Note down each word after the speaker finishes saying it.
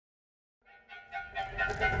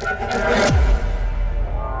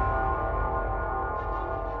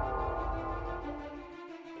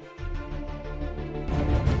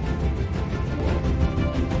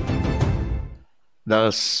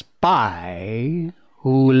The spy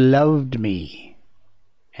who loved me,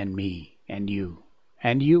 and you,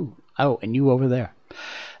 and you. Oh, and you over there.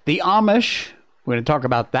 The Amish, we're going to talk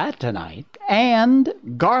about that tonight. And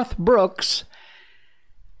Garth Brooks,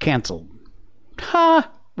 canceled. Ha!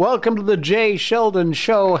 Welcome to the Jay Sheldon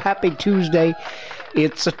Show. Happy Tuesday.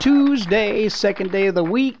 It's a Tuesday, second day of the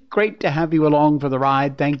week. Great to have you along for the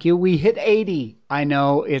ride. Thank you. We hit 80. I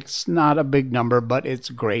know it's not a big number, but it's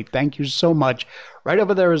great. Thank you so much. Right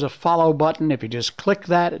over there is a follow button. If you just click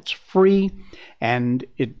that, it's free and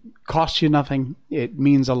it costs you nothing. It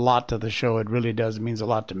means a lot to the show. It really does. It means a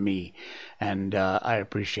lot to me. And I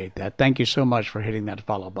appreciate that. Thank you so much for hitting that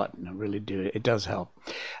follow button. I really do. It does help.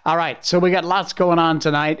 All right. So we got lots going on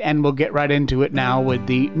tonight, and we'll get right into it now with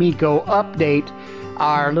the Miko update.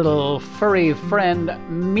 Our little furry friend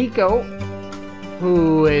Miko,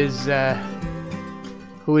 who is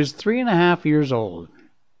 3.5 years old.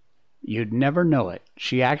 You'd never know it.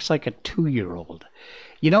 She acts like a 2-year-old.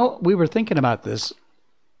 You know, we were thinking about this.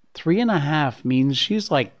 3.5 means she's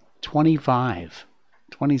like 25,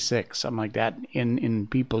 26, something like that in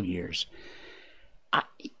people years.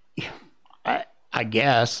 I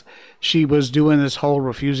guess she was doing this whole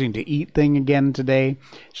refusing to eat thing again today.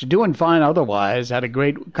 She's doing fine otherwise. Had a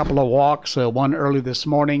great couple of walks, one early this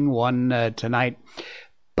morning, one tonight.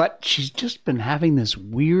 But she's just been having this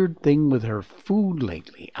weird thing with her food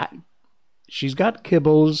lately. She's got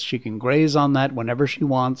kibbles. She can graze on that whenever she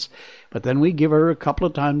wants. But then we give her a couple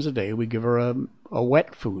of times a day. We give her a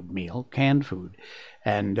wet food meal, canned food.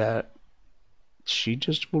 And she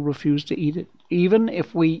just will refuse to eat it. Even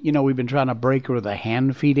if we've been trying to break her with a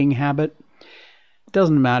hand feeding habit. It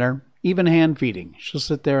doesn't matter. Even hand feeding. She'll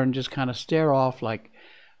sit there and just kind of stare off like,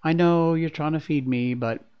 I know you're trying to feed me,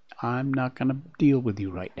 but I'm not going to deal with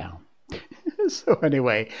you right now. So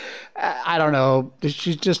anyway, I don't know.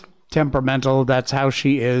 She's just temperamental. That's how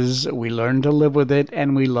she is. We learn to live with it,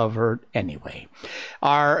 and we love her anyway.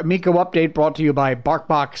 Our Miko update brought to you by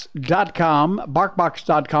BarkBox.com.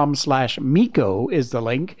 BarkBox.com/Miko is the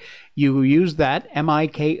link. You use that,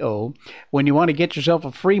 M-I-K-O, when you want to get yourself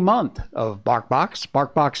a free month of BarkBox.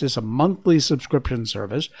 BarkBox is a monthly subscription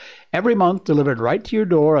service. Every month, delivered right to your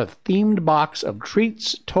door, a themed box of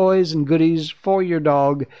treats, toys, and goodies for your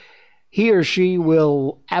dog. He or she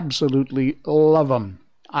will absolutely love them.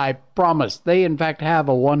 I promise. They, in fact, have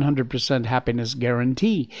a 100% happiness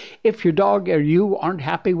guarantee. If your dog or you aren't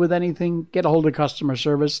happy with anything, get a hold of customer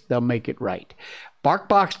service. They'll make it right.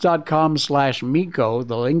 BarkBox.com/Miko.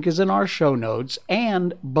 The link is in our show notes.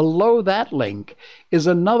 And below that link is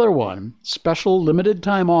another one, special limited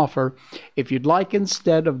time offer. If you'd like,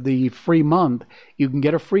 instead of the free month, you can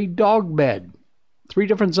get a free dog bed. 3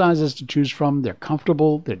 different sizes to choose from. They're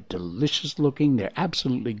comfortable. They're delicious looking. They're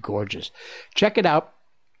absolutely gorgeous. Check it out.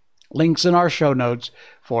 Links in our show notes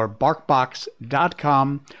for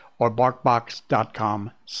BarkBox.com or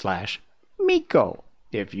BarkBox.com/Miko,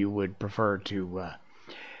 if you would prefer to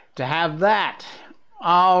have that.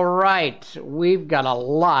 All right, we've got a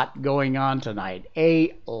lot going on tonight.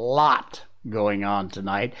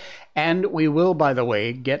 And we will, by the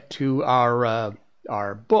way, get to our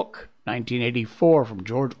book, 1984, from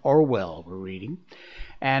George Orwell, we're reading.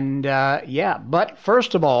 And but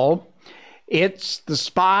first of all, it's The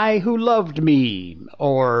Spy Who Loved Me,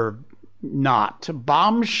 or not.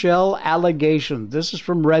 Bombshell allegations. This is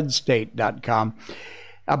from redstate.com.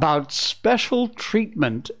 About special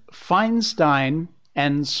treatment Feinstein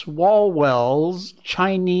and Swalwell's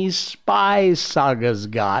Chinese spy sagas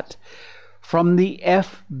got from the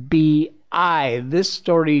FBI. This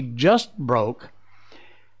story just broke.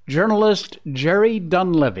 Journalist Jerry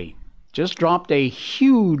Dunleavy just dropped a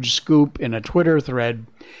huge scoop in a Twitter thread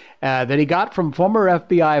that he got from former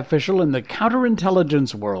FBI official in the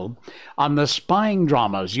counterintelligence world on the spying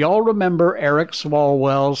dramas. Y'all remember Eric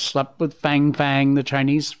Swalwell slept with Fang Fang, the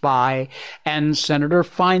Chinese spy, and Senator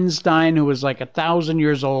Feinstein, who was like 1,000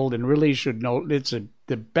 years old and really should know. It's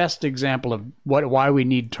the best example of why we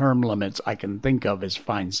need term limits I can think of is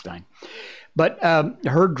Feinstein. But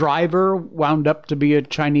her driver wound up to be a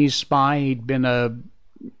Chinese spy. He'd been a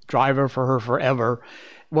driver for her forever.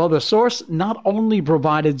 Well, the source not only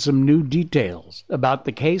provided some new details about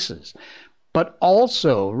the cases, but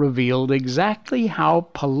also revealed exactly how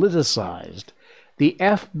politicized the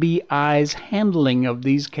FBI's handling of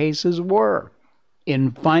these cases were.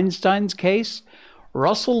 In Feinstein's case,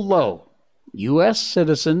 Russell Lowe, U.S.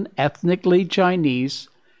 citizen, ethnically Chinese,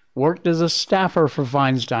 worked as a staffer for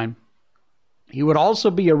Feinstein. He would also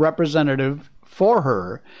be a representative for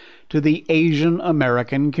her to the Asian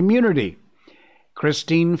American community.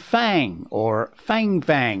 Christine Fang, or Fang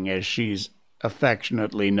Fang as she's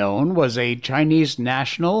affectionately known, was a Chinese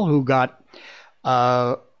national who got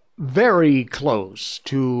very close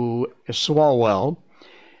to Swalwell.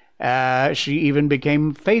 She even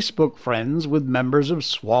became Facebook friends with members of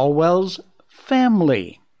Swalwell's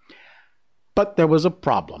family. But there was a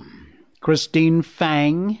problem. Christine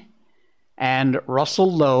Fang and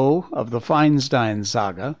Russell Lowe of the Feinstein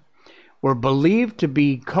saga were believed to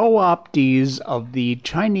be co-optees of the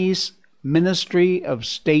Chinese Ministry of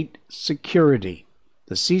State Security,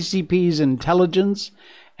 the CCP's intelligence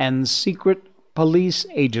and secret police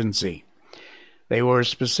agency. They were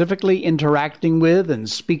specifically interacting with and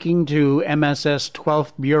speaking to MSS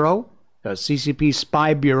 12th Bureau, a CCP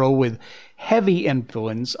spy bureau with heavy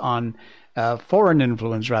influence on foreign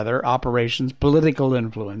influence, operations, political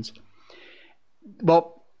influence.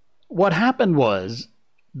 Well, what happened was,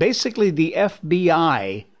 basically the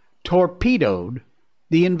FBI torpedoed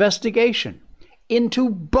the investigation into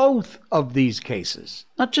both of these cases.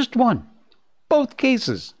 Not just one, both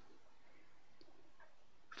cases.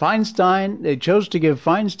 They chose to give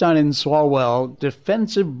Feinstein and Swalwell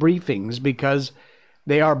defensive briefings because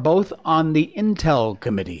they are both on the intel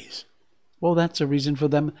committees. Well, that's a reason for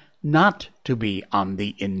them not to be on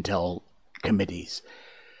the intel committees.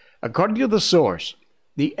 According to the source,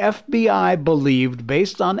 the FBI believed,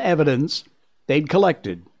 based on evidence they'd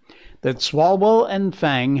collected, that Swalwell and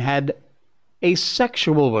Fang had a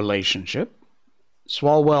sexual relationship.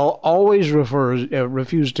 Swalwell always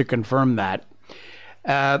refused to confirm that.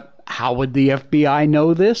 How would the FBI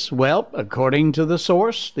know this? Well, according to the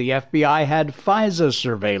source, the FBI had FISA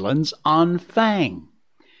surveillance on Fang.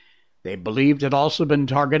 They believed it had also been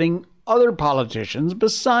targeting other politicians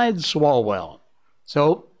besides Swalwell.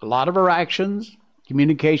 So a lot of her actions,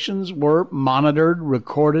 communications were monitored,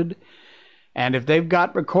 recorded, and if they've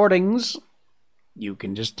got recordings, you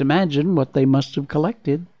can just imagine what they must have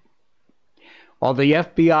collected. While the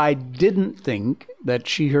FBI didn't think that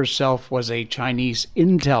she herself was a Chinese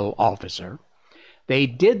intel officer, they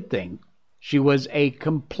did think she was a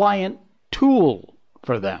compliant tool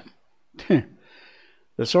for them.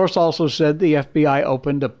 The source also said the FBI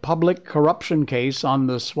opened a public corruption case on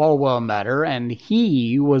the Swalwell matter, and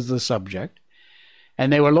he was the subject,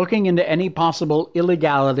 and they were looking into any possible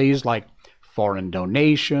illegalities like foreign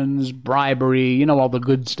donations, bribery, all the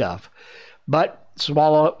good stuff. But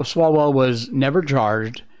Swalwell was never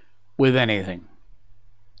charged with anything.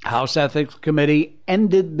 House Ethics Committee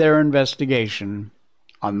ended their investigation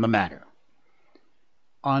on the matter.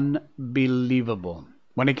 Unbelievable.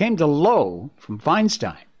 When it came to Lowe from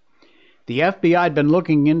Feinstein, the FBI had been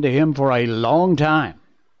looking into him for a long time.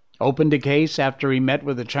 Opened a case after he met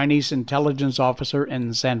with a Chinese intelligence officer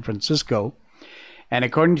in San Francisco. And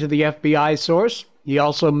according to the FBI source, he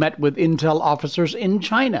also met with intel officers in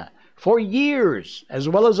China for years, as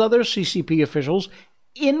well as other CCP officials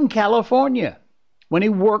in California when he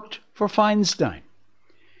worked for Feinstein.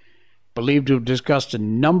 Believed to have discussed a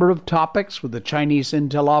number of topics with the Chinese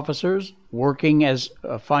intel officers working as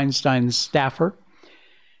Feinstein's staffer.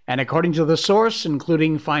 And according to the source,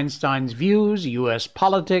 including Feinstein's views, U.S.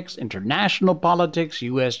 politics, international politics,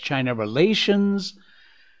 U.S.-China relations,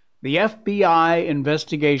 the FBI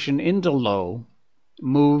investigation into Lowe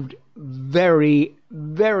moved very,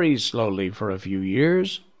 very slowly for a few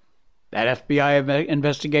years. That FBI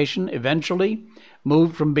investigation eventually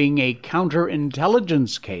moved from being a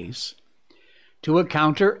counterintelligence case to a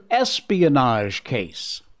counter-espionage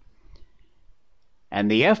case. And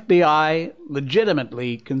the FBI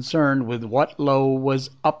legitimately concerned with what Lowe was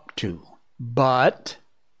up to. But,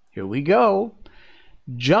 here we go.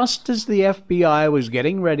 Just as the FBI was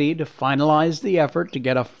getting ready to finalize the effort to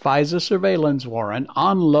get a FISA surveillance warrant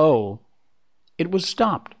on Lowe, it was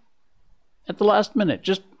stopped at the last minute.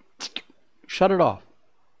 Just shut it off.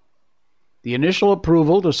 The initial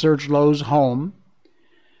approval to search Lowe's home,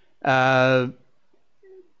 the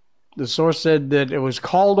source said that it was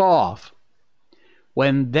called off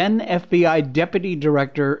when then FBI Deputy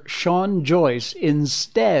Director Sean Joyce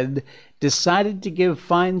instead decided to give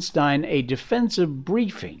Feinstein a defensive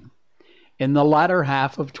briefing in the latter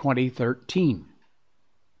half of 2013.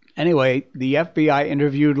 Anyway, the FBI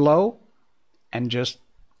interviewed Lowe and just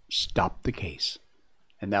stopped the case.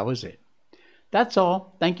 And that was it. That's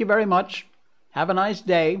all. Thank you very much. Have a nice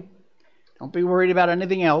day. Don't be worried about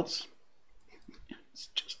anything else. It's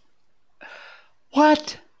just...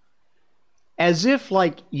 What? As if,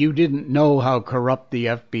 like, you didn't know how corrupt the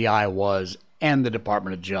FBI was and the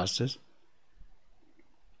Department of Justice.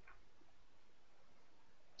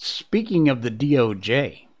 Speaking of the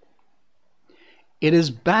DOJ, it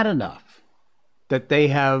is bad enough that they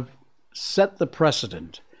have set the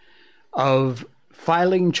precedent of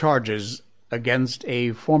filing charges against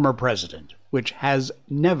a former president, which has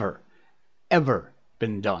never, ever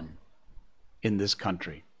been done in this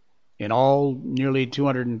country, in all nearly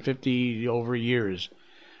 250 over years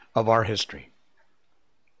of our history.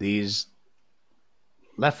 These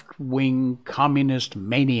left-wing communist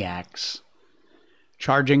maniacs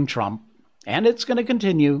charging Trump, and it's going to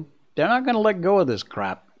continue. They're not going to let go of this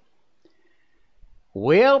crap.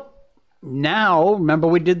 Well, now, remember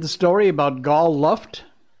we did the story about Gall Luft,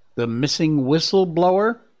 the missing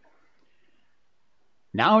whistleblower?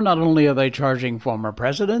 Now not only are they charging former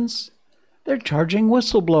presidents, they're charging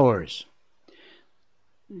whistleblowers.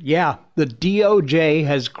 Yeah, the DOJ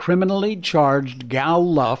has criminally charged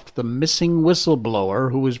Gall Luft, the missing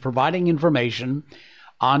whistleblower who was providing information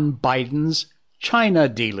on Biden's China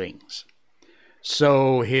dealings.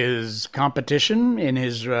 So his competition in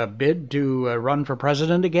his bid to run for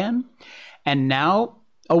president again, and now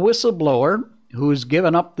a whistleblower who's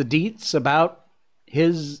given up the deets about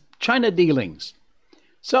his China dealings.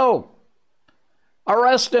 So,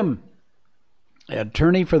 arrest him. An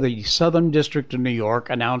attorney for the Southern District of New York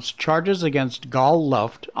announced charges against Gall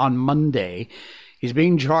Luft on Monday. He's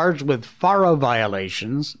being charged with FARA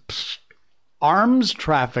violations, arms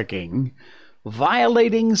trafficking,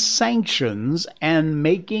 violating sanctions, and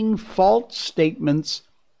making false statements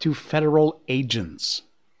to federal agents.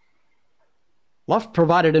 Luft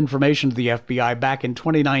provided information to the FBI back in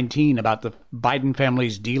 2019 about the Biden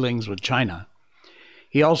family's dealings with China.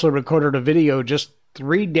 He also recorded a video just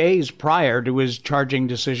 3 days prior to his charging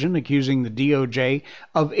decision accusing the DOJ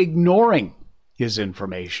of ignoring his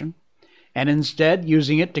information and instead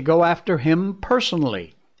using it to go after him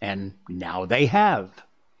personally. And now they have.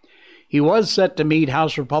 He was set to meet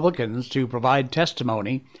House Republicans to provide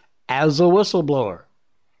testimony as a whistleblower.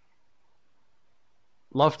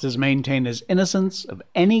 Luft has maintained his innocence of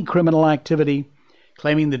any criminal activity,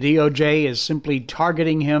 claiming the DOJ is simply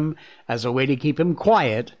targeting him as a way to keep him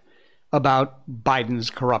quiet about Biden's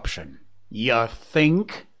corruption. You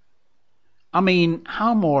think? I mean,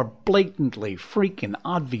 how more blatantly freaking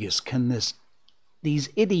obvious can these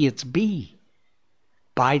idiots be?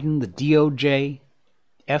 Biden, the DOJ,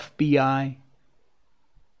 FBI,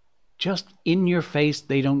 just in your face,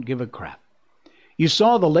 they don't give a crap. You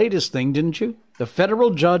saw the latest thing, didn't you? The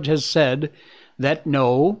federal judge has said that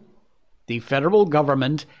no, the federal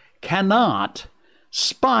government cannot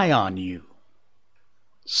spy on you,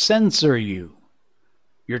 censor you,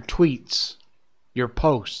 your tweets, your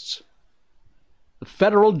posts. The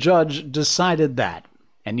federal judge decided that.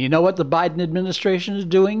 And you know what the Biden administration is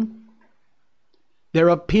doing? They're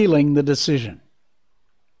appealing the decision.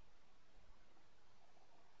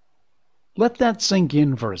 Let that sink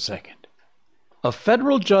in for a second. A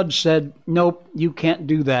federal judge said, nope, you can't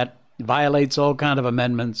do that. It violates all kind of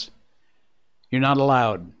amendments. You're not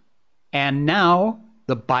allowed. And now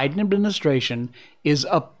the Biden administration is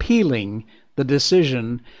appealing the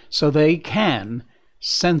decision so they can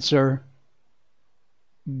censor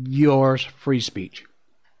your free speech.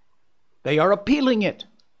 They are appealing it.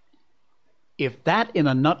 If that in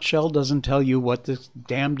a nutshell doesn't tell you what this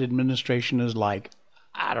damned administration is like,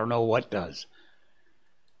 I don't know what does.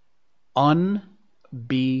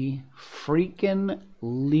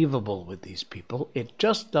 Freaking-leavable with these people. It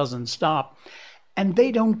just doesn't stop. And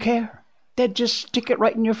they don't care. They just stick it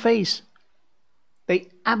right in your face. They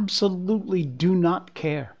absolutely do not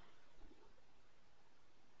care.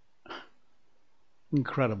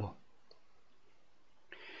 Incredible.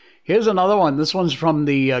 Here's another one. This one's from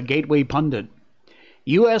the Gateway Pundit.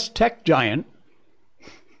 U.S. tech giant.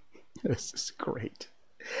 This is great.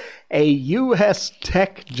 A U.S.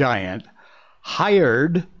 tech giant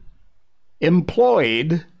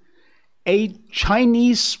employed a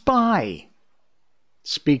Chinese spy.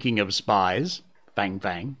 Speaking of spies, Fang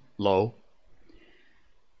Fang, Lo.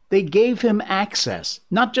 They gave him access,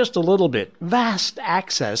 not just a little bit, vast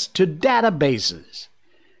access to databases.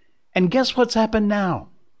 And guess what's happened now?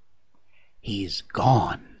 He's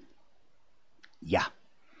gone. Yeah.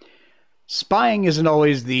 Spying isn't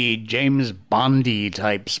always the James Bondy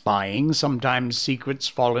type spying. Sometimes secrets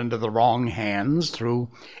fall into the wrong hands through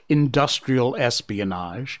industrial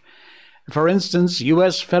espionage. For instance,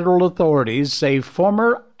 U.S. federal authorities say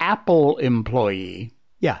former Apple employee,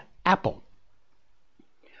 Apple,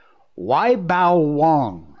 Wai Bao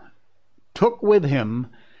Wang, took with him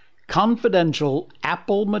confidential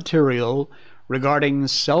Apple material regarding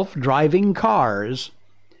self-driving cars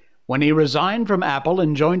when he resigned from Apple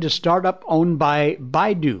and joined a startup owned by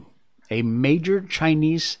Baidu, a major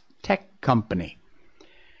Chinese tech company.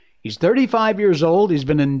 He's 35 years old. He's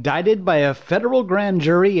been indicted by a federal grand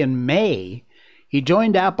jury in May. He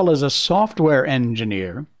joined Apple as a software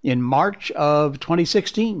engineer in March of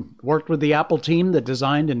 2016, worked with the Apple team that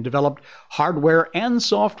designed and developed hardware and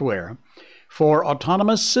software for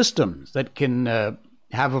autonomous systems that can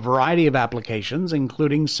have a variety of applications,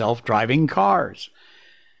 including self-driving cars.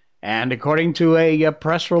 And according to a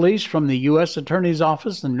press release from the U.S. Attorney's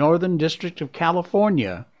Office, the Northern District of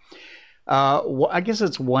California, I guess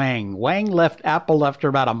it's Wang. Wang left Apple after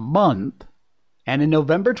about a month, and in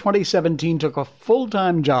November 2017 took a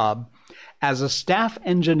full-time job as a staff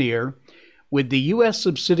engineer with the U.S.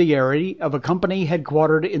 subsidiary of a company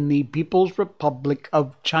headquartered in the People's Republic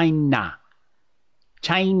of China.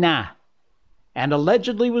 And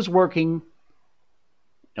allegedly was working,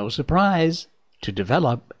 no surprise, to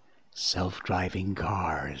develop self-driving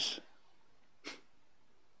cars.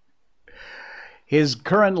 His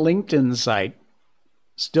current LinkedIn site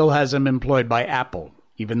still has him employed by Apple,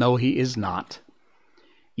 even though he is not.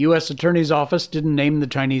 U.S. Attorney's Office didn't name the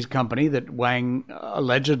Chinese company that Wang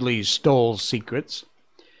allegedly stole secrets.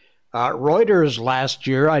 Reuters last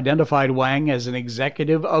year identified Wang as an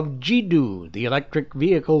executive of Jidu, the electric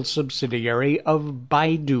vehicle subsidiary of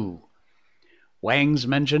Baidu. Wang's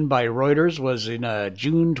mention by Reuters was in a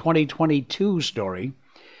June 2022 story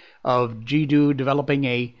of Jidu developing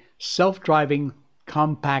a self-driving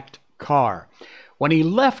compact car. When he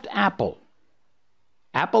left Apple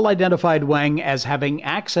identified Wang as having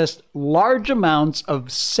accessed large amounts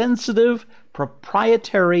of sensitive,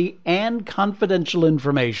 proprietary, and confidential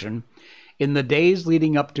information in the days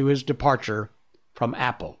leading up to his departure from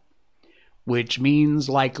Apple, which means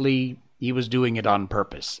likely he was doing it on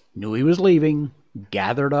purpose. Knew he was leaving,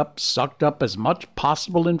 sucked up as much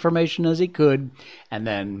possible information as he could, and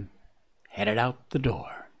then headed out the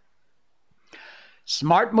door.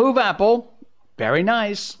 Smart move, Apple. Very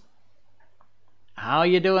nice. How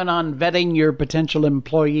you doing on vetting your potential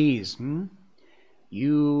employees?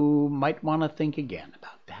 You might want to think again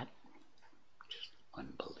about that. Just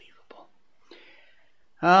unbelievable.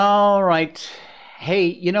 All right.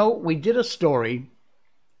 Hey, we did a story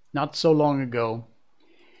not so long ago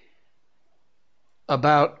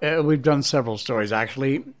about, we've done several stories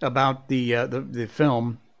actually, about the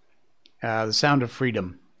film, The Sound of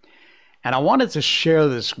Freedom. And I wanted to share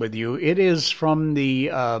this with you. It is from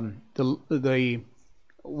the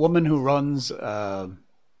woman who runs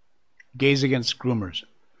Gays Against Groomers.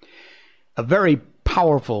 A very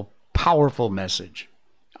powerful, powerful message.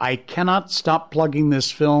 I cannot stop plugging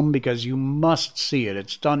this film because you must see it.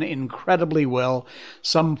 It's done incredibly well.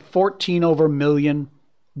 Some $14 million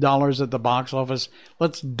at the box office.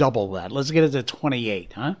 Let's double that. Let's get it to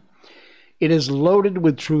 28, huh? It is loaded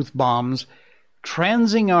with truth bombs,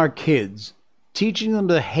 transing our kids, teaching them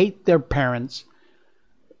to hate their parents,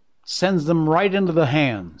 sends them right into the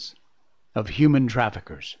hands of human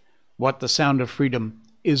traffickers. What The Sound of Freedom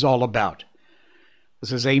is all about.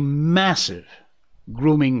 This is a massive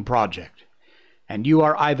grooming project, and you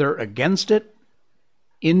are either against it,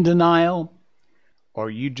 in denial, or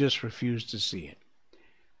you just refuse to see it.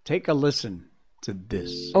 Take a listen to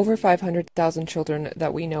this. Over 500,000 children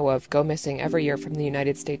that we know of go missing every year from the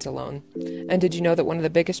United States alone. And did you know that one of the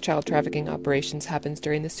biggest child trafficking operations happens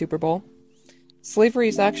during the Super Bowl? Slavery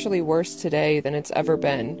is actually worse today than it's ever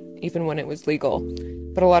been, even when it was legal.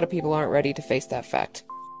 But a lot of people aren't ready to face that fact.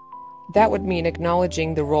 That would mean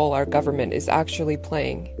acknowledging the role our government is actually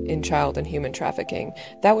playing in child and human trafficking.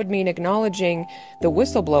 That would mean acknowledging the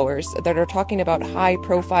whistleblowers that are talking about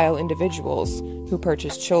high-profile individuals who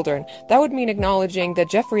purchase children. That would mean acknowledging that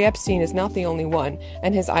Jeffrey Epstein is not the only one,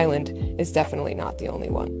 and his island is definitely not the only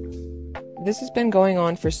one. This has been going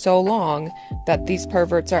on for so long that these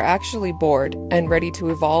perverts are actually bored and ready to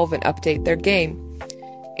evolve and update their game.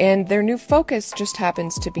 And their new focus just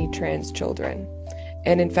happens to be trans children.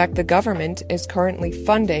 And in fact, the government is currently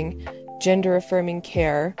funding gender-affirming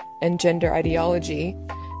care and gender ideology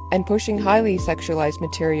and pushing highly sexualized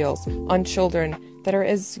materials on children that are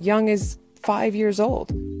as young as 5 years old.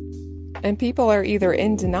 And people are either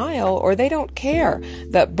in denial or they don't care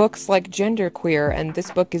that books like Genderqueer and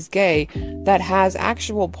This Book is Gay that has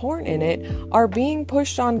actual porn in it are being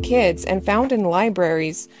pushed on kids and found in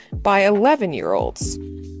libraries by 11-year-olds.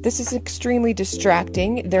 This is extremely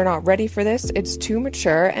distracting. They're not ready for this. It's too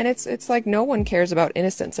mature, and it's like no one cares about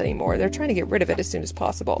innocence anymore. They're trying to get rid of it as soon as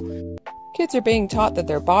possible. Kids are being taught that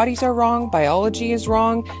their bodies are wrong, biology is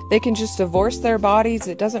wrong, they can just divorce their bodies,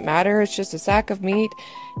 it doesn't matter, it's just a sack of meat.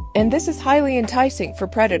 And this is highly enticing for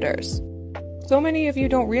predators. So many of you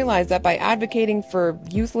don't realize that by advocating for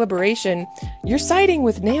youth liberation, you're siding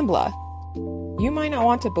with NAMBLA. You might not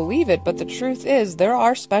want to believe it, but the truth is there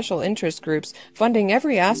are special interest groups funding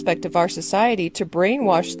every aspect of our society to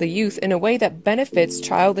brainwash the youth in a way that benefits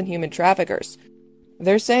child and human traffickers.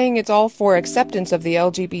 They're saying it's all for acceptance of the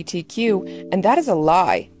LGBTQ, and that is a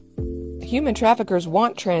lie. Human traffickers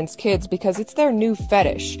want trans kids because it's their new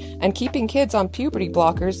fetish, and keeping kids on puberty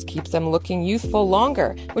blockers keeps them looking youthful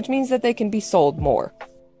longer, which means that they can be sold more.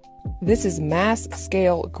 This is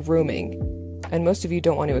mass-scale grooming, and most of you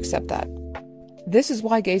don't want to accept that. This is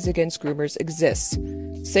why Gays Against Groomers exists.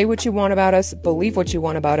 Say what you want about us, believe what you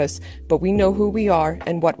want about us, but we know who we are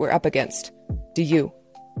and what we're up against. Do you?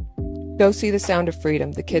 Go see The Sound of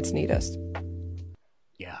Freedom. The kids need us.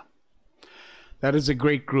 Yeah. That is a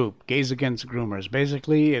great group, Gays Against Groomers.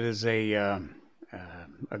 Basically, it is a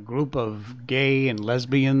group of gay and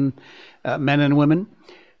lesbian men and women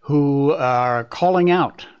who are calling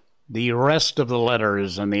out the rest of the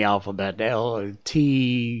letters in the alphabet, L,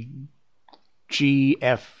 T, G,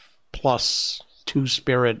 F plus,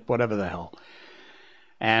 two-spirit, whatever the hell,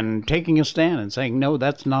 and taking a stand and saying, no,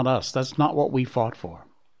 that's not us. That's not what we fought for.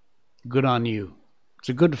 Good on you. It's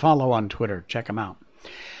a good follow on Twitter. Check them out.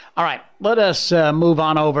 All right, let us move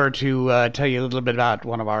on over to tell you a little bit about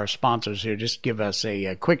one of our sponsors here. Just give us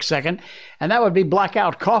a quick second, and that would be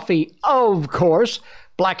Blackout Coffee, of course.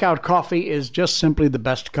 Blackout Coffee is just simply the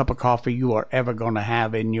best cup of coffee you are ever going to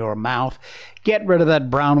have in your mouth. Get rid of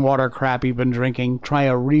that brown water crap you've been drinking. Try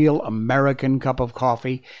a real American cup of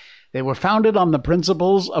coffee. They were founded on the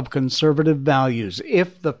principles of conservative values.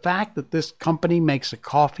 If the fact that this company makes a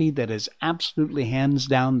coffee that is absolutely hands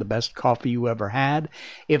down the best coffee you ever had,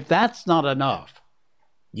 if that's not enough,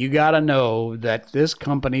 you got to know that this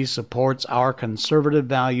company supports our conservative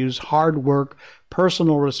values, hard work,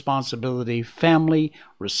 personal responsibility, family,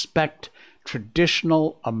 respect,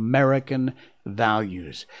 traditional American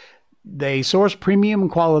values. They source premium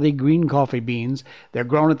quality green coffee beans. They're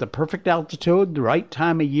grown at the perfect altitude, the right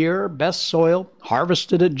time of year, best soil,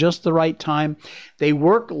 harvested at just the right time. They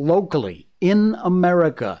work locally in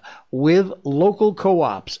America with local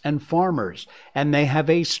co-ops and farmers, and they have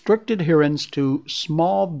a strict adherence to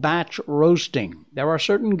small batch roasting. There are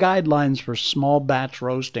certain guidelines for small batch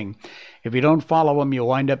roasting. If you don't follow them, you'll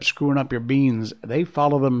wind up screwing up your beans. They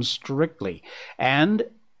follow them strictly. And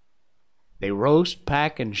they roast,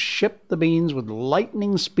 pack, and ship the beans with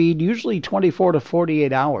lightning speed, usually 24 to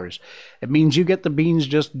 48 hours. It means you get the beans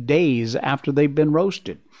just days after they've been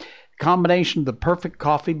roasted. Combination of the perfect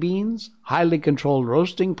coffee beans, highly controlled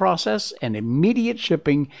roasting process, and immediate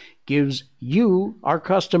shipping gives you, our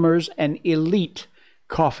customers, an elite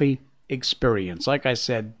coffee experience. Like I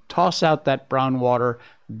said, toss out that brown water,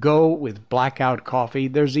 go with Blackout Coffee.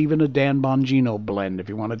 There's even a Dan Bongino blend if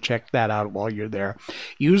you want to check that out while you're there.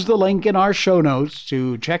 Use the link in our show notes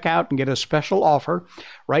to check out and get a special offer.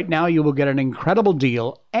 Right now you will get an incredible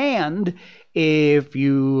deal, and if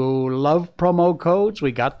you love promo codes,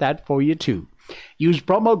 we got that for you too. Use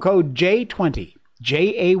promo code J20,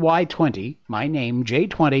 Jay20, my name,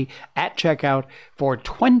 J20, at checkout for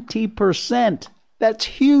 20%. That's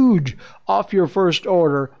huge off your first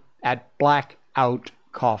order at Blackout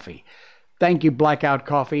Coffee. Thank you, Blackout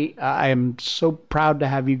Coffee. I am so proud to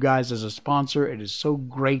have you guys as a sponsor. It is so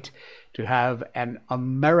great to have an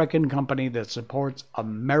American company that supports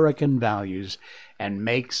American values and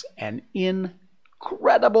makes an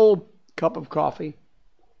incredible cup of coffee.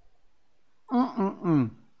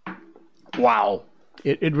 Wow.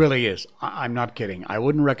 It really is. I'm not kidding. I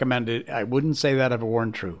wouldn't recommend it. I wouldn't say that if it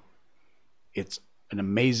weren't true. It's an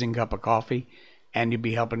amazing cup of coffee, and you'd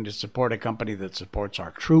be helping to support a company that supports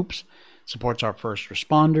our troops, supports our first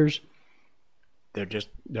responders.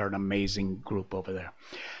 They're an amazing group over there.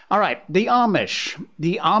 All right, the Amish.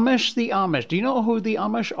 The Amish. Do you know who the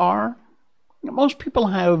Amish are? Most people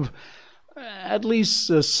have at least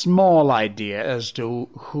a small idea as to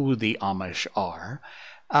who the Amish are.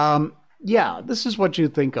 Yeah, this is what you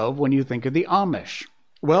think of when you think of the Amish.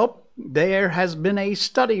 Well, there has been a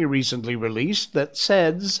study recently released that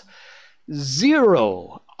says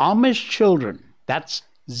 0 Amish children, that's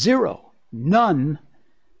 0, none,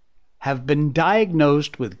 have been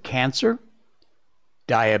diagnosed with cancer,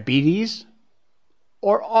 diabetes,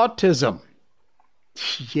 or autism.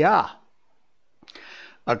 Yeah.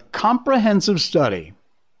 A comprehensive study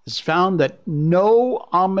has found that no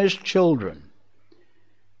Amish children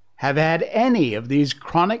have had any of these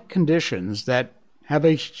chronic conditions that have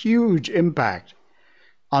a huge impact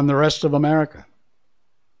on the rest of America.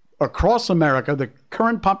 Across America, the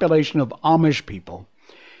current population of Amish people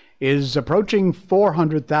is approaching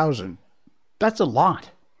 400,000. That's a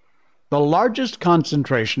lot. The largest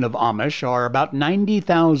concentration of Amish are about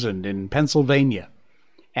 90,000 in Pennsylvania.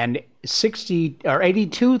 and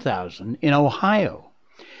 82,000 in Ohio.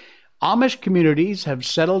 Amish communities have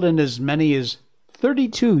settled in as many as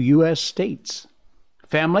 32 U.S. states.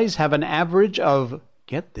 Families have an average of,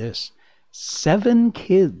 get this, 7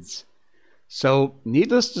 kids. So,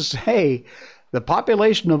 needless to say, the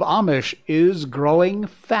population of Amish is growing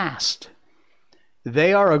fast.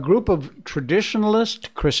 They are a group of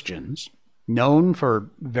traditionalist Christians known for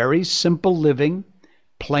very simple living,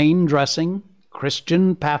 plain dressing,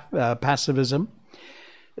 Christian pacifism.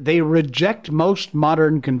 They reject most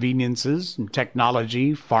modern conveniences and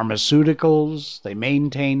technology, pharmaceuticals. They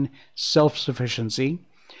maintain self-sufficiency.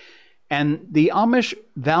 And the Amish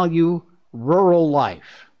value rural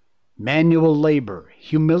life, manual labor,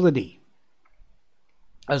 humility,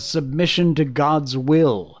 a submission to God's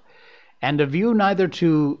will, and a view neither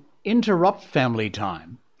to interrupt family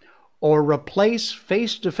time or replace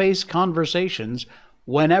face-to-face conversations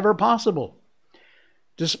whenever possible.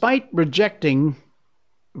 Despite rejecting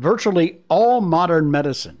virtually all modern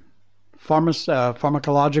medicine,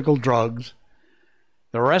 pharmacological drugs,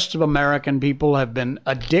 the rest of American people have been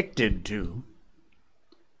addicted to,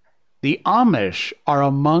 the Amish are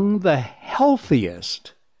among the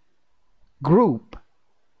healthiest group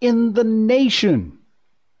in the nation.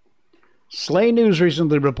 Slay News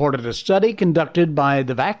recently reported a study conducted by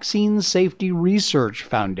the Vaccine Safety Research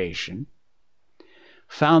Foundation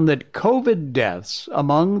found that COVID deaths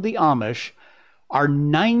among the Amish are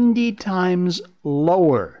 90 times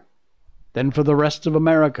lower than for the rest of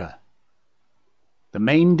America. The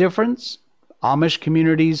main difference? Amish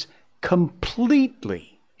communities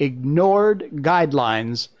completely ignored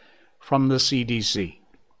guidelines from the CDC.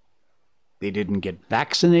 They didn't get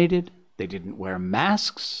vaccinated. They didn't wear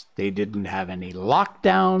masks. They didn't have any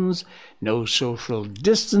lockdowns, no social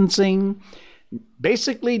distancing,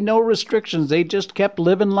 basically no restrictions. They just kept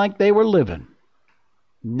living like they were living.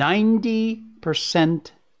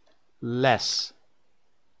 90% less,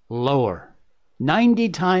 lower, 90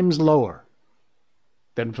 times lower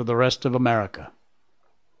than for the rest of America.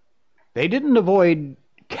 They didn't avoid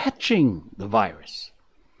catching the virus,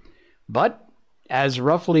 but as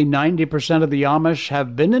roughly 90% of the Amish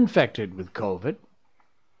have been infected with COVID,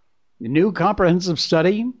 the new comprehensive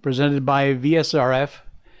study presented by VSRF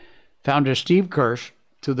founder Steve Kirsch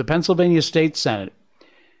to the Pennsylvania State Senate,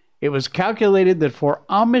 it was calculated that for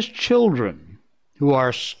Amish children who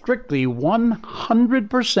are strictly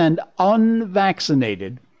 100%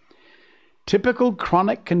 unvaccinated, typical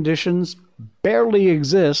chronic conditions barely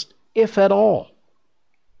exist, if at all.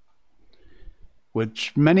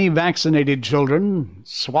 Which many vaccinated children,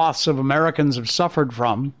 swaths of Americans have suffered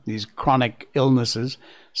from, these chronic illnesses,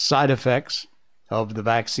 side effects of the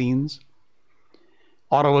vaccines.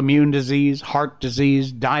 Autoimmune disease, heart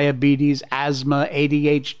disease, diabetes, asthma,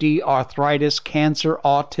 ADHD, arthritis, cancer,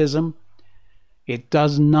 autism. It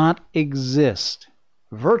does not exist,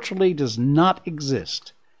 virtually does not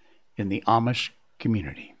exist in the Amish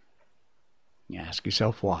community. You ask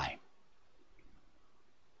yourself why.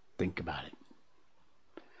 Think about it.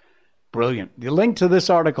 Brilliant. The link to this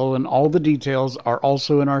article and all the details are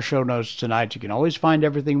also in our show notes tonight. You can always find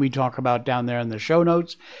everything we talk about down there in the show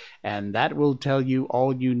notes, and that will tell you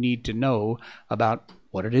all you need to know about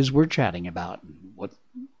what it is we're chatting about and what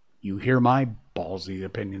you hear my ballsy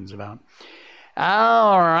opinions about.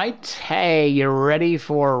 All right. Hey, you ready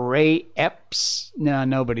for Ray Epps? No,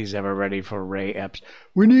 nobody's ever ready for Ray Epps.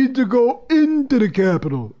 We need to go into the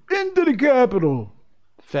Capitol. Into the Capitol.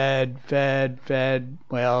 Fed.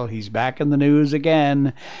 Well, he's back in the news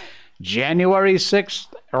again. January 6th,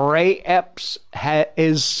 Ray Epps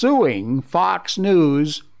is suing Fox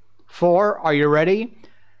News for, are you ready?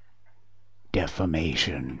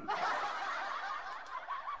 Defamation.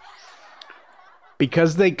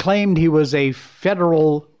 Because they claimed he was a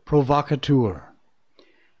federal provocateur.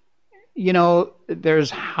 You know,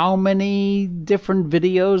 there's how many different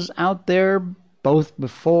videos out there, both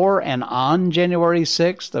before and on January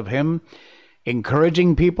 6th, of him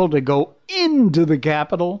encouraging people to go into the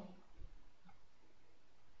Capitol.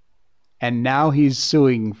 And now he's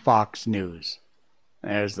suing Fox News.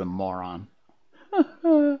 There's the moron.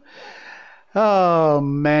 Oh,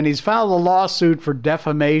 man. He's filed a lawsuit for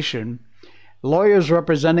defamation. Lawyers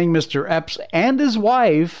representing Mr. Epps and his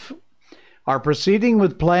wife are proceeding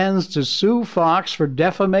with plans to sue Fox for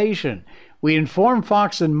defamation. We informed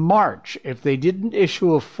Fox in March if they didn't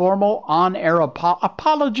issue a formal on-air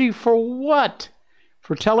apology for what?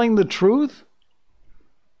 For telling the truth?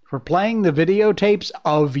 For playing the videotapes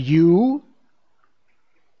of you?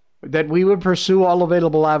 That we would pursue all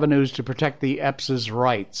available avenues to protect the Epps'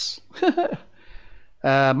 rights.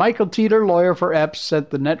 Michael Teeter, lawyer for Epps, sent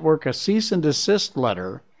the network a cease and desist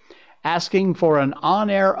letter asking for an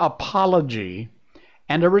on-air apology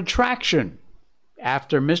and a retraction.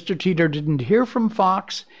 After Mr. Teeter didn't hear from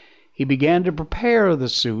Fox, he began to prepare the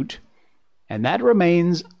suit, and that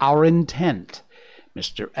remains our intent.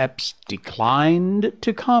 Mr. Epps declined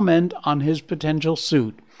to comment on his potential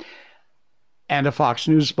suit, and a Fox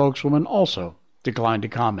News spokeswoman also declined to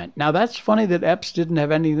comment. Now, that's funny that Epps didn't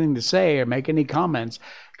have anything to say or make any comments,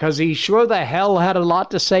 because he sure the hell had a lot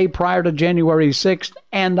to say prior to January 6th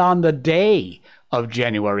and on the day of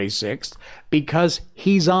January 6th, because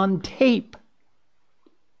he's on tape.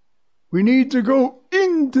 We need to go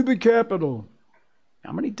into the Capitol.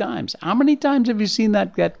 How many times? How many times have you seen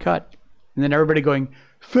that get cut? And then everybody going,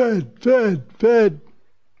 Fed, Fed, Fed.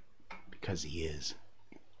 Because he is.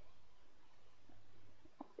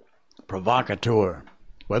 Provocateur.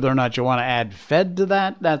 Whether or not you want to add Fed to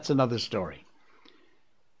that, that's another story.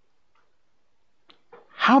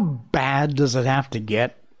 How bad does it have to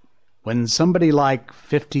get when somebody like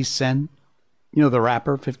 50 Cent, you know the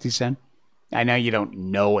rapper 50 Cent? I know you don't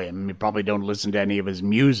know him. You probably don't listen to any of his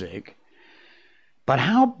music. But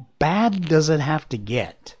how bad does it have to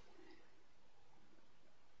get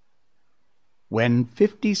when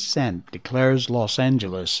 50 Cent declares Los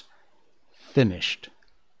Angeles finished?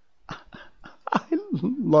 I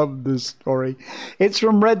love this story. It's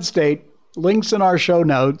from Red State. Links in our show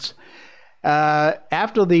notes.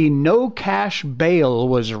 After the no cash bail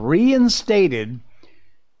was reinstated,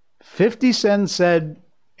 50 Cent said,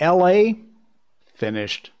 L.A.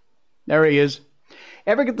 finished. There he is.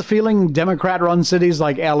 Ever get the feeling Democrat-run cities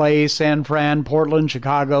like L.A., San Fran, Portland,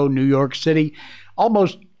 Chicago, New York City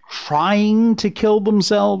almost trying to kill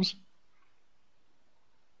themselves?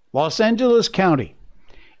 Los Angeles County.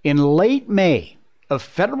 In late May, a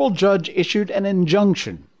federal judge issued an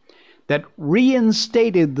injunction that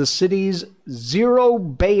reinstated the city's zero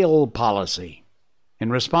bail policy in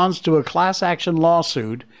response to a class action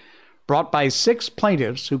lawsuit brought by 6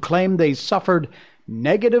 plaintiffs who claimed they suffered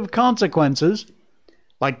negative consequences,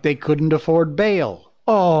 like they couldn't afford bail.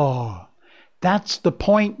 Oh, that's the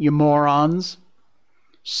point, you morons.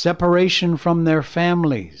 Separation from their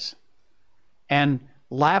families and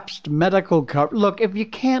lapsed medical cover. Look, if you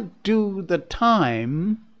can't do the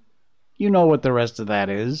time, you know what the rest of that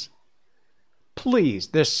is. Please,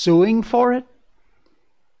 they're suing for it?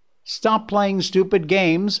 Stop playing stupid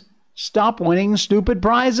games. Stop winning stupid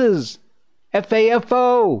prizes.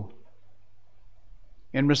 FAFO.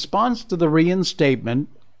 In response to the reinstatement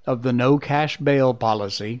of the no cash bail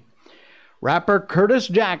policy, rapper Curtis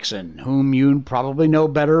Jackson, whom you probably know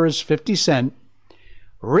better as 50 Cent,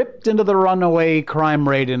 ripped into the runaway crime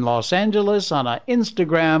rate in Los Angeles on an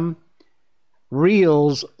Instagram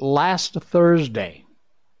Reels last Thursday.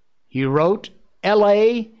 He wrote,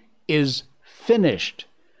 LA is finished.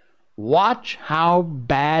 Watch how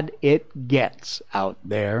bad it gets out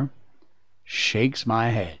there. Shakes my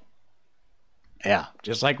head. Yeah,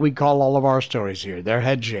 just like we call all of our stories here. They're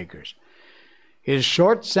head shakers. His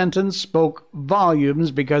short sentence spoke volumes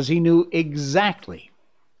because he knew exactly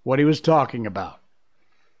what he was talking about.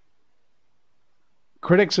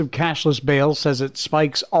 Critics of cashless bail says it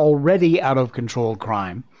spikes already out-of-control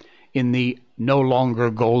crime in the no longer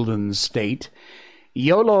golden state.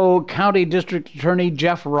 Yolo County District Attorney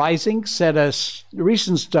Jeff Rising said a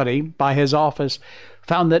recent study by his office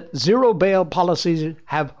found that zero bail policies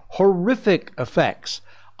have horrific effects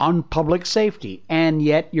on public safety, and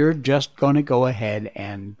yet you're just going to go ahead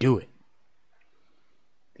and do it.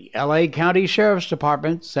 The LA County Sheriff's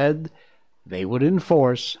Department said they would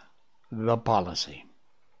enforce the policy.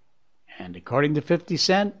 And according to 50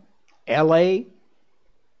 Cent, LA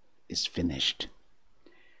is finished.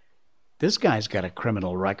 This guy's got a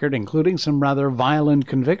criminal record, including some rather violent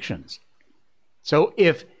convictions. So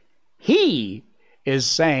if he is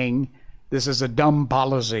saying this is a dumb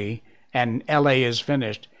policy and LA is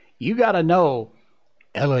finished, you got to know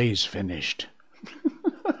LA's finished.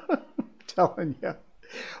 I'm telling you.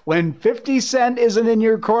 When 50 Cent isn't in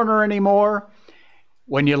your corner anymore,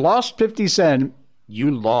 when you lost 50 Cent,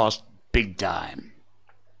 you lost big time.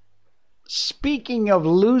 Speaking of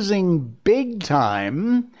losing big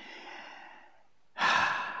time,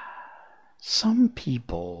 some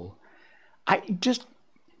people, I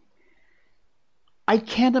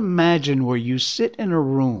can't imagine where you sit in a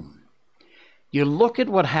room, you look at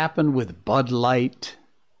what happened with Bud Light,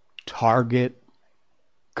 Target,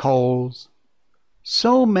 Kohl's,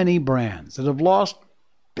 so many brands that have lost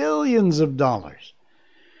billions of dollars.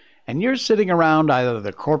 And you're sitting around either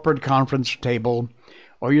the corporate conference table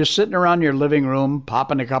or you're sitting around your living room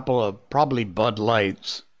popping a couple of probably Bud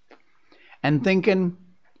Lights. and thinking,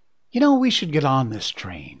 we should get on this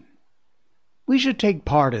train. We should take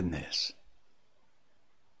part in this.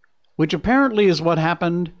 Which apparently is what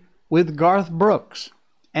happened with Garth Brooks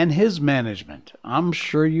and his management. I'm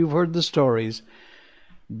sure you've heard the stories.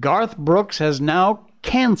 Garth Brooks has now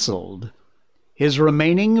canceled his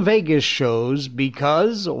remaining Vegas shows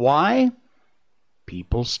because, why?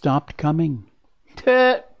 People stopped coming.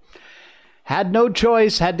 Had no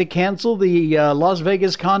choice, had to cancel the Las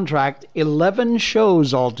Vegas contract, 11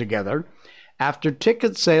 shows altogether, after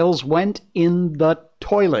ticket sales went in the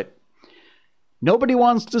toilet. Nobody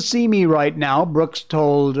wants to see me right now, Brooks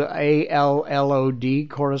told ALLOD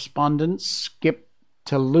correspondent Skip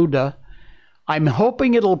Taluda. I'm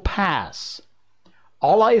hoping it'll pass.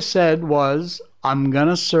 All I said was, I'm going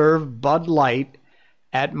to serve Bud Light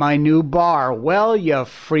at my new bar. Well, you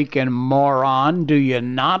freaking moron. Do you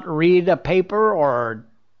not read a paper, or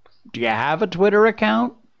do you have a Twitter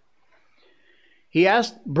account? He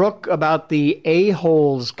asked Brooke about the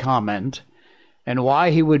a-holes comment and why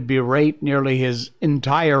he would berate nearly his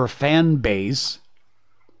entire fan base.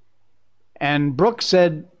 And Brooke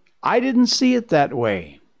said, I didn't see it that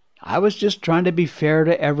way. I was just trying to be fair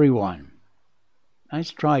to everyone. Nice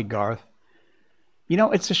try, Garth.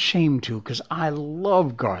 It's a shame, too, because I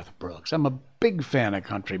love Garth Brooks. I'm a big fan of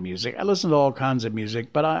country music. I listen to all kinds of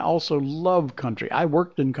music, but I also love country. I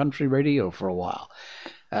worked in country radio for a while.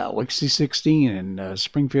 Wixie 16 in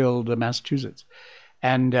Springfield, Massachusetts.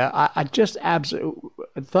 And I just absolutely...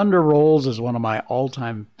 Thunder Rolls is one of my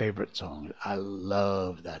all-time favorite songs. I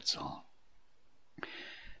love that song.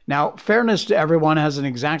 Now, fairness to everyone hasn't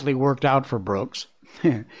exactly worked out for Brooks.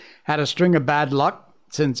 Had a string of bad luck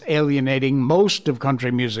since alienating most of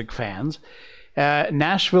country music fans.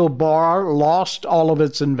 Nashville Bar lost all of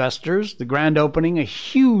its investors. The grand opening, a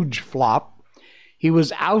huge flop. He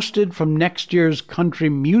was ousted from next year's Country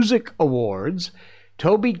Music Awards.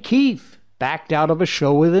 Toby Keith backed out of a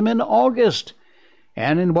show with him in August.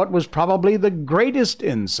 And in what was probably the greatest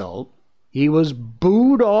insult, he was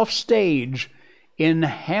booed off stage in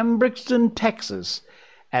Hambrickson, Texas,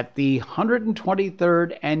 at the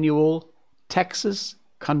 123rd Annual Texas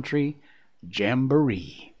Country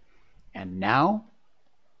Jamboree. And now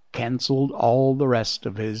canceled all the rest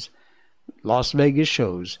of his Las Vegas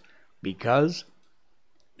shows because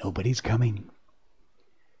nobody's coming.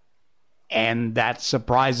 And that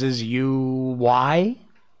surprises you. Why?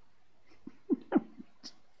 I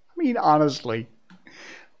mean, honestly.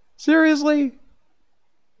 Seriously?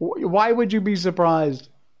 Why would you be surprised?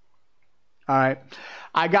 All right.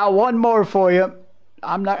 I got one more for you.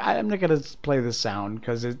 I'm not going to play the sound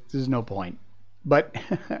because there's no point. But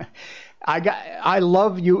I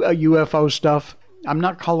love UFO stuff. I'm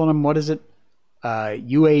not calling them, what is it?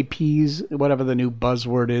 UAPs, whatever the new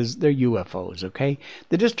buzzword is. They're UFOs, okay?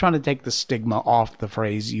 They're just trying to take the stigma off the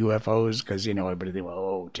phrase UFOs because, everybody thinks,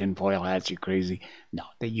 oh, tinfoil hats, you crazy. No,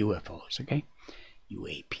 they're UFOs, okay?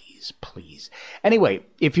 UAPs, please. Anyway,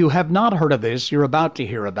 if you have not heard of this, you're about to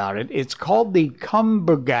hear about it. It's called the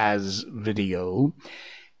Cumbergaz video,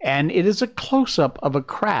 and it is a close-up of a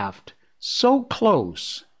craft so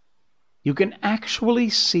close you can actually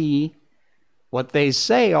see what they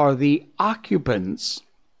say are the occupants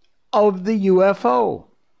of the UFO.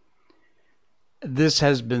 This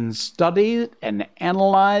has been studied and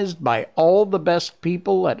analyzed by all the best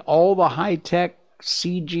people at all the high-tech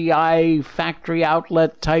CGI factory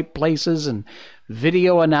outlet type places and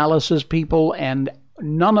video analysis people, and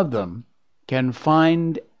none of them can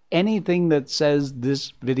find anything that says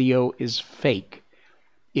this video is fake.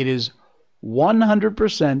 It is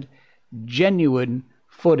 100% genuine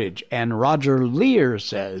footage. And Roger Lear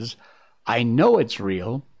says, I know it's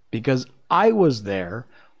real because I was there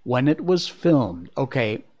when it was filmed.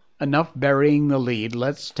 Okay, enough burying the lead.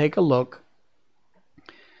 Let's take a look.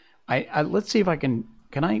 Let's see if I can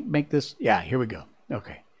I make this? Yeah, here we go.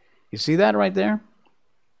 Okay. You see that right there?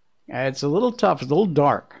 It's a little tough. It's a little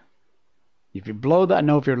dark. If you blow that,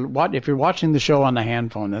 no, if you're watching the show on the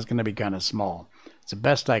hand phone, that's going to be kind of small. It's the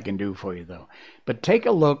best I can do for you, though. But take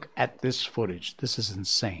a look at this footage. This is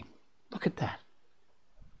insane. Look at that.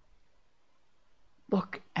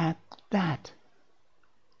 Look at that.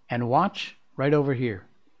 And watch right over here.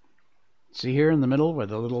 See here in the middle where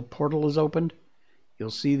the little portal is opened?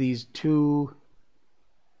 You'll see these two...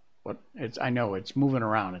 I know, it's moving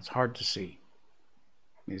around. It's hard to see.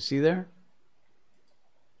 You see there?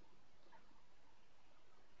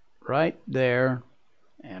 Right there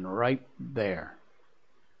and right there.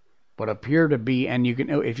 What appear to be, and you can,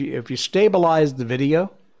 if you stabilize the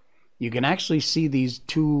video, you can actually see these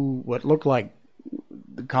two, what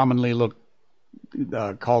commonly look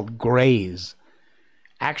called grays,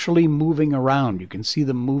 actually moving around. You can see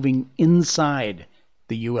them moving inside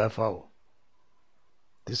the UFO.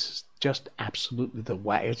 This is just absolutely the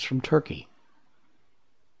way. It's from Turkey.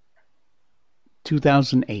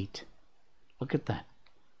 2008. Look at that.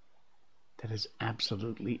 That is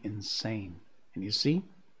absolutely insane. And you see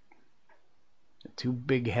the two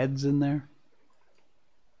big heads in there?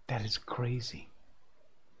 That is crazy.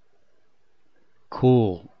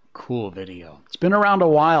 Cool video. It's been around a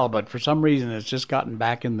while, but for some reason it's just gotten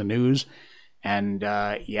back in the news. And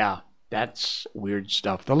yeah, that's weird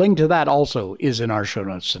stuff. The link to that also is in our show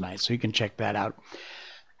notes tonight, so you can check that out.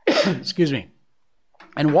 Excuse me.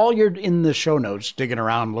 And while you're in the show notes, digging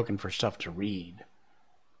around looking for stuff to read,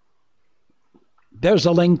 there's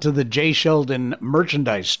a link to the J. Sheldon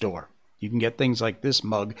merchandise store. You can get things like this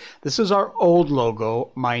mug. This is our old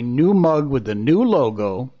logo. My new mug with the new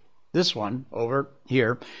logo, this one over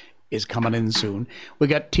here, is coming in soon. We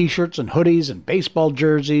got t-shirts and hoodies and baseball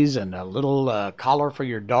jerseys and a little collar for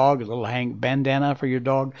your dog, a little bandana for your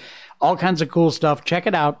dog. All kinds of cool stuff. Check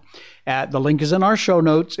it out. The link is in our show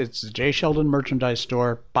notes. It's the J. Sheldon merchandise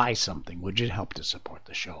store. Buy something. Would you help to support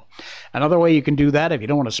the show? Another way you can do that, if you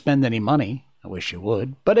don't want to spend any money, I wish you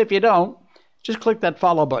would, but if you don't, just click that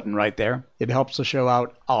follow button right there. It helps the show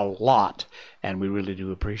out a lot, and we really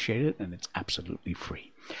do appreciate it, and it's absolutely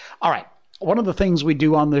free. All right. One of the things we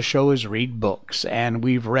do on this show is read books, and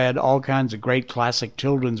we've read all kinds of great classic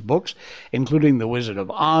children's books, including The Wizard of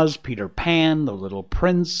Oz, Peter Pan, The Little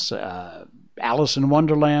Prince, Alice in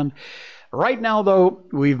Wonderland. Right now, though,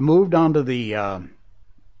 we've moved on to the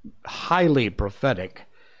highly prophetic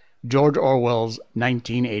George Orwell's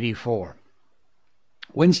 1984.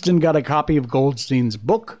 Winston got a copy of Goldstein's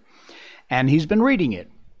book, and he's been reading it.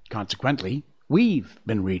 Consequently, we've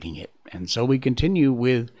been reading it, and so we continue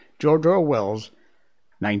with George Orwell's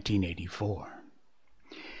 1984.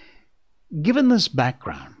 Given this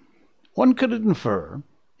background, one could infer,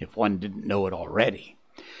 if one didn't know it already,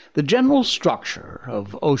 the general structure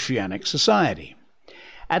of oceanic society.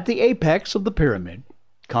 At the apex of the pyramid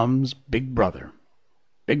comes Big Brother.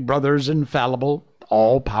 Big Brother's infallible,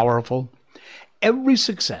 all-powerful. Every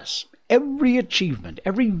success, every achievement,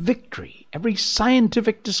 every victory, every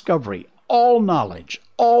scientific discovery, all knowledge,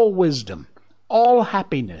 all wisdom, all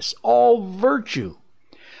happiness, all virtue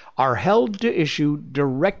are held to issue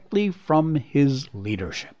directly from his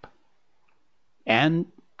leadership and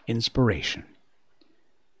inspiration.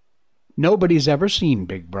 Nobody's ever seen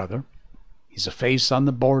Big Brother. He's a face on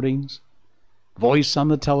the boardings, voice on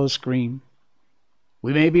the telescreen.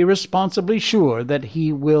 We may be responsibly sure that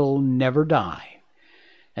he will never die,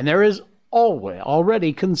 and there is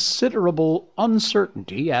already considerable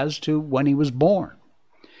uncertainty as to when he was born.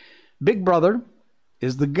 Big Brother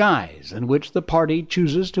is the guise in which the party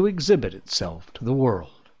chooses to exhibit itself to the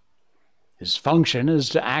world. His function is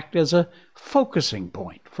to act as a focusing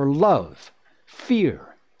point for love,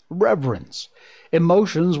 fear, reverence,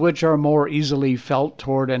 emotions which are more easily felt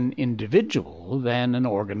toward an individual than an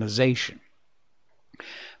organization.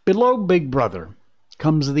 Below Big Brother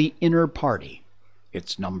comes the inner party,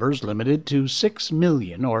 its numbers limited to 6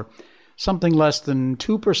 million, or something less than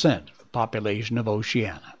 2% of the population of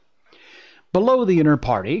Oceania. Below the inner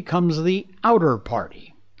party comes the outer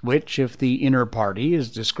party, which, if the inner party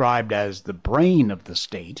is described as the brain of the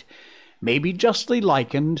state, may be justly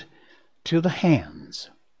likened to the hands.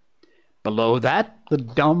 Below that, the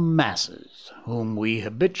dumb masses, whom we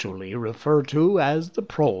habitually refer to as the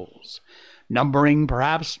proles, numbering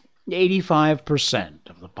perhaps 85%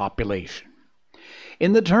 of the population.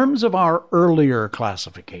 In the terms of our earlier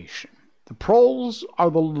classification, the proles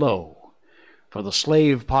are the low, for the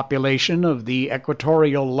slave population of the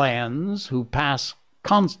equatorial lands, who pass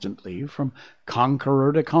constantly from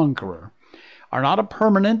conqueror to conqueror, are not a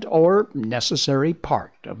permanent or necessary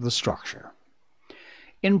part of the structure.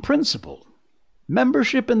 In principle,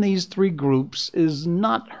 membership in these three groups is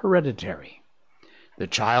not hereditary. The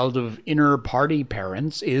child of inner party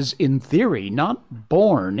parents is, in theory, not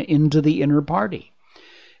born into the inner party.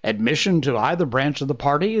 Admission to either branch of the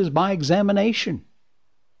party is by examination,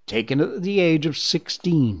 taken at the age of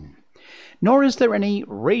 16. Nor is there any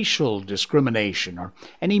racial discrimination or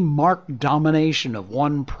any marked domination of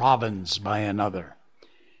one province by another.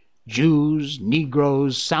 Jews,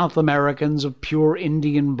 Negroes, South Americans of pure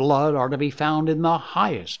Indian blood are to be found in the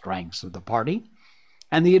highest ranks of the party,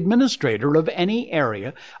 and the administrator of any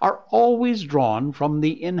area are always drawn from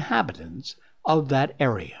the inhabitants of that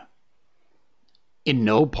area. In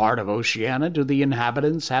no part of Oceania do the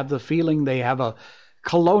inhabitants have the feeling they have a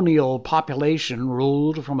colonial population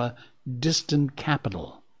ruled from a distant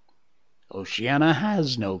capital. Oceania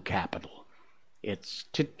has no capital. Its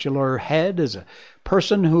titular head is a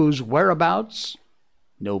person whose whereabouts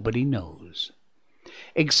nobody knows,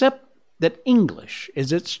 except that English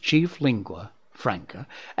is its chief lingua franca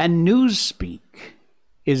and newspeak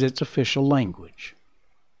is its official language.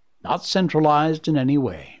 Not centralized in any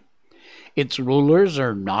way. Its rulers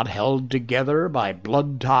are not held together by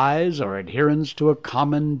blood ties or adherence to a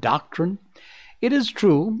common doctrine. It is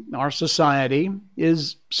true, our society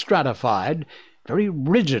is stratified, very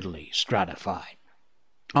rigidly stratified,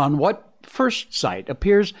 on what first sight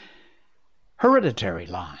appears hereditary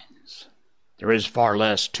lines. There is far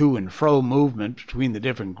less to and fro movement between the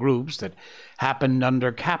different groups that happened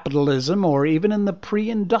under capitalism or even in the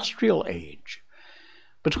pre-industrial age.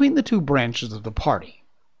 Between the two branches of the party,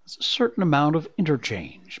 there's a certain amount of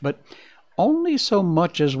interchange, but only so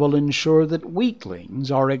much as will ensure that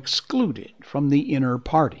weaklings are excluded from the inner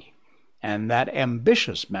party, and that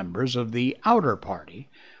ambitious members of the outer party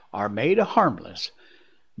are made harmless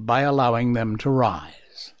by allowing them to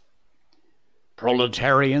rise.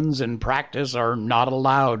 Proletarians in practice are not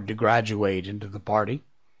allowed to graduate into the party.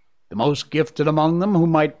 The most gifted among them, who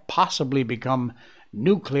might possibly become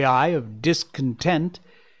nuclei of discontent,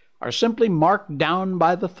 are simply marked down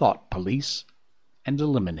by the thought police and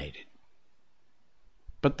eliminated.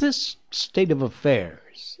 But this state of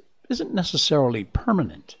affairs isn't necessarily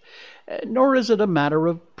permanent, nor is it a matter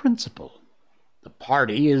of principle. The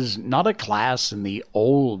party is not a class in the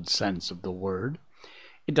old sense of the word.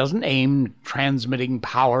 It doesn't aim at transmitting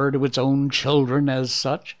power to its own children as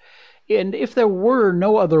such, and if there were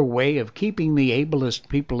no other way of keeping the ablest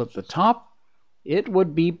people at the top, it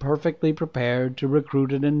would be perfectly prepared to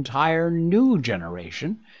recruit an entire new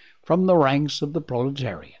generation from the ranks of the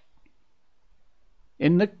proletariat.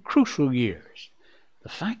 In the crucial years, the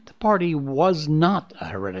fact the party was not a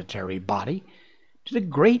hereditary body did a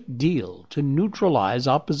great deal to neutralize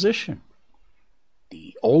opposition.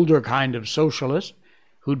 The older kind of socialist,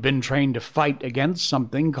 who'd been trained to fight against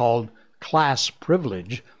something called class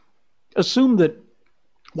privilege, assumed that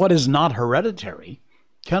what is not hereditary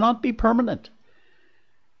cannot be permanent.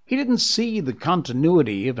 He didn't see the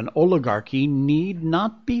continuity of an oligarchy need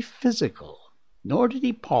not be physical, nor did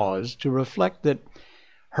he pause to reflect that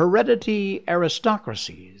hereditary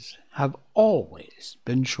aristocracies have always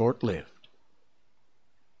been short-lived.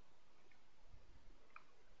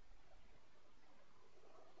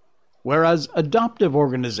 Whereas adoptive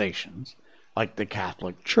organizations, like the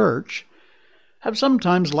Catholic Church, have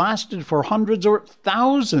sometimes lasted for hundreds or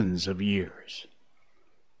thousands of years.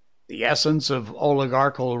 The essence of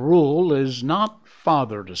oligarchical rule is not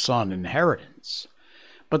father-to-son inheritance,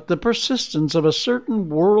 but the persistence of a certain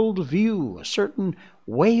worldview, a certain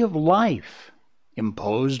way of life,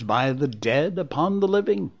 imposed by the dead upon the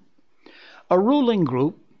living. A ruling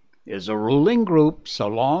group is a ruling group so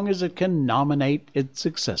long as it can nominate its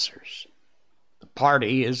successors. The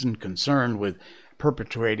party isn't concerned with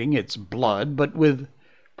perpetuating its blood, but with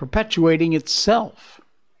perpetuating itself.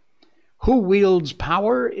 Who wields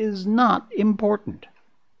power is not important,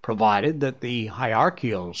 provided that the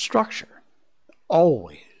hierarchical structure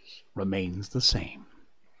always remains the same.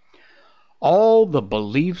 All the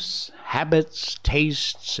beliefs, habits,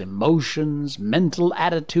 tastes, emotions, mental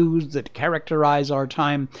attitudes that characterize our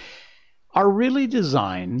time are really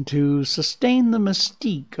designed to sustain the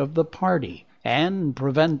mystique of the party and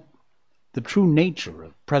prevent the true nature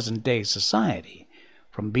of present-day society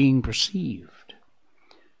from being perceived.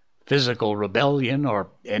 Physical rebellion, or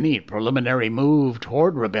any preliminary move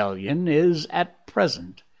toward rebellion, is at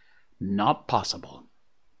present not possible.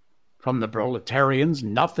 From the proletarians,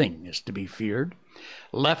 nothing is to be feared.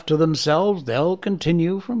 Left to themselves, they'll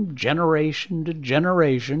continue from generation to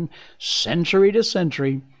generation, century to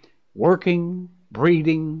century, working,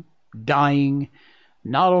 breeding, dying,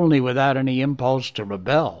 not only without any impulse to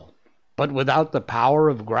rebel, but without the power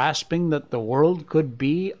of grasping that the world could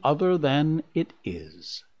be other than it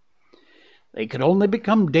is. They could only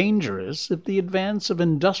become dangerous if the advance of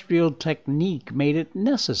industrial technique made it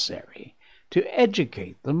necessary to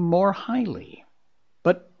educate them more highly.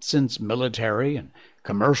 But since military and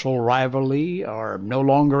commercial rivalry are no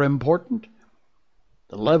longer important,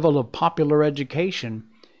 the level of popular education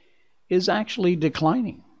is actually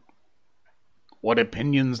declining. What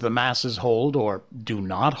opinions the masses hold or do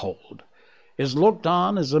not hold is looked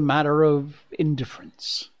on as a matter of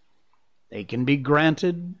indifference. They can be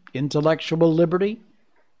granted intellectual liberty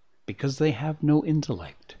because they have no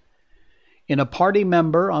intellect. In a party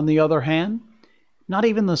member, on the other hand, not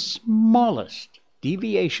even the smallest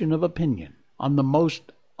deviation of opinion on the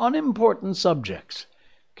most unimportant subjects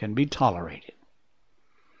can be tolerated.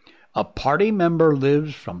 A party member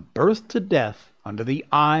lives from birth to death under the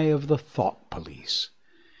eye of the thought police.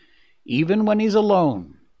 Even when he's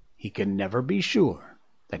alone, he can never be sure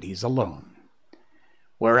that he's alone.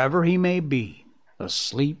 Wherever he may be,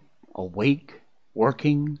 asleep, awake,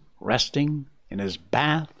 working, resting, in his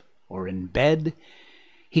bath, or in bed,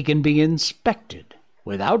 he can be inspected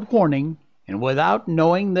without warning and without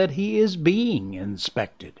knowing that he is being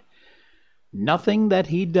inspected. Nothing that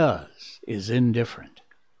he does is indifferent.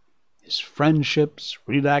 His friendships,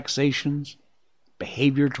 relaxations,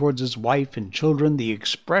 behavior towards his wife and children, the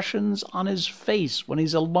expressions on his face when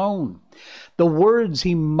he's alone, the words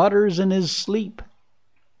he mutters in his sleep,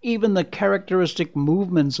 even the characteristic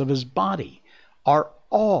movements of his body are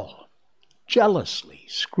all jealously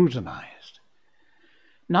scrutinized.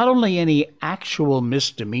 Not only any actual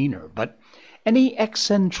misdemeanor, but any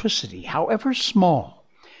eccentricity, however small,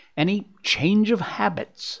 any change of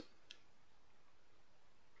habits,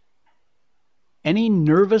 any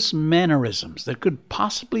nervous mannerisms that could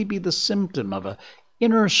possibly be the symptom of an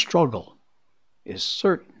inner struggle is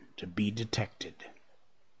certain to be detected.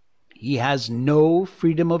 He has no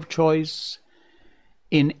freedom of choice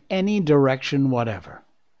in any direction whatever.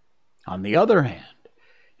 On the other hand,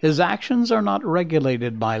 his actions are not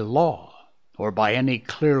regulated by law or by any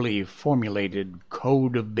clearly formulated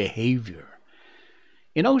code of behavior.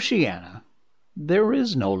 In Oceania, there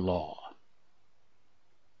is no law.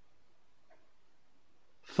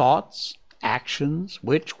 Thoughts, actions,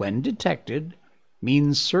 which, when detected,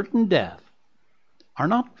 mean certain death, are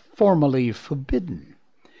not formally forbidden,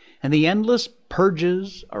 and the endless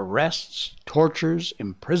purges, arrests, tortures,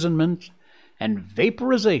 imprisonment, and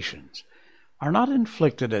vaporizations are not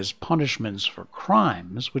inflicted as punishments for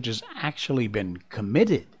crimes which has actually been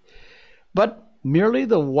committed, but merely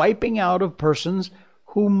the wiping out of persons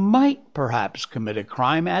who might perhaps commit a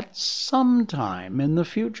crime at some time in the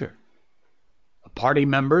future. A party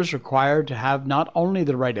member is required to have not only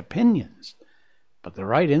the right opinions, but the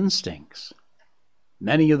right instincts.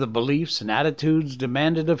 Many of the beliefs and attitudes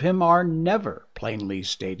demanded of him are never plainly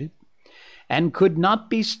stated, and could not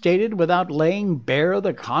be stated without laying bare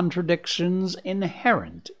the contradictions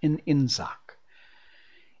inherent in INSOC.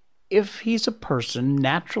 If he's a person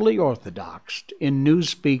naturally orthodox, in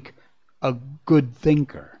newspeak, a good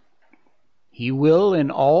thinker, he will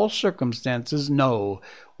in all circumstances know,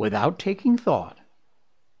 without taking thought,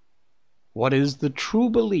 what is the true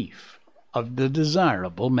belief of the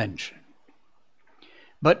desirable mention.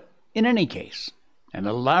 But in any case, an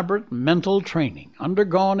elaborate mental training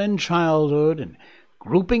undergone in childhood and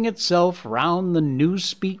grouping itself round the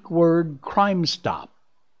newspeak word crime stop,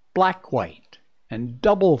 black-white, and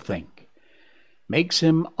double-think makes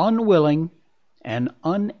him unwilling and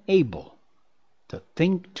unable to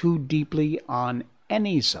think too deeply on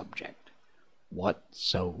any subject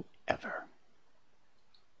whatsoever.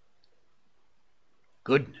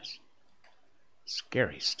 Goodness,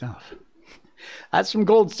 scary stuff. That's from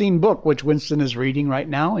Goldstein book, which Winston is reading right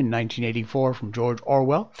now in 1984 from George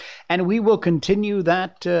Orwell. And we will continue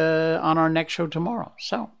that on our next show tomorrow.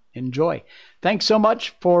 So enjoy. Thanks so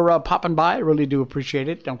much for popping by. I really do appreciate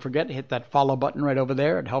it. Don't forget to hit that follow button right over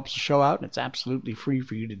there. It helps the show out, and it's absolutely free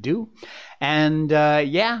for you to do. And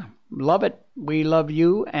yeah, love it. We love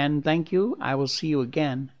you, and thank you. I will see you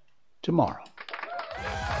again tomorrow.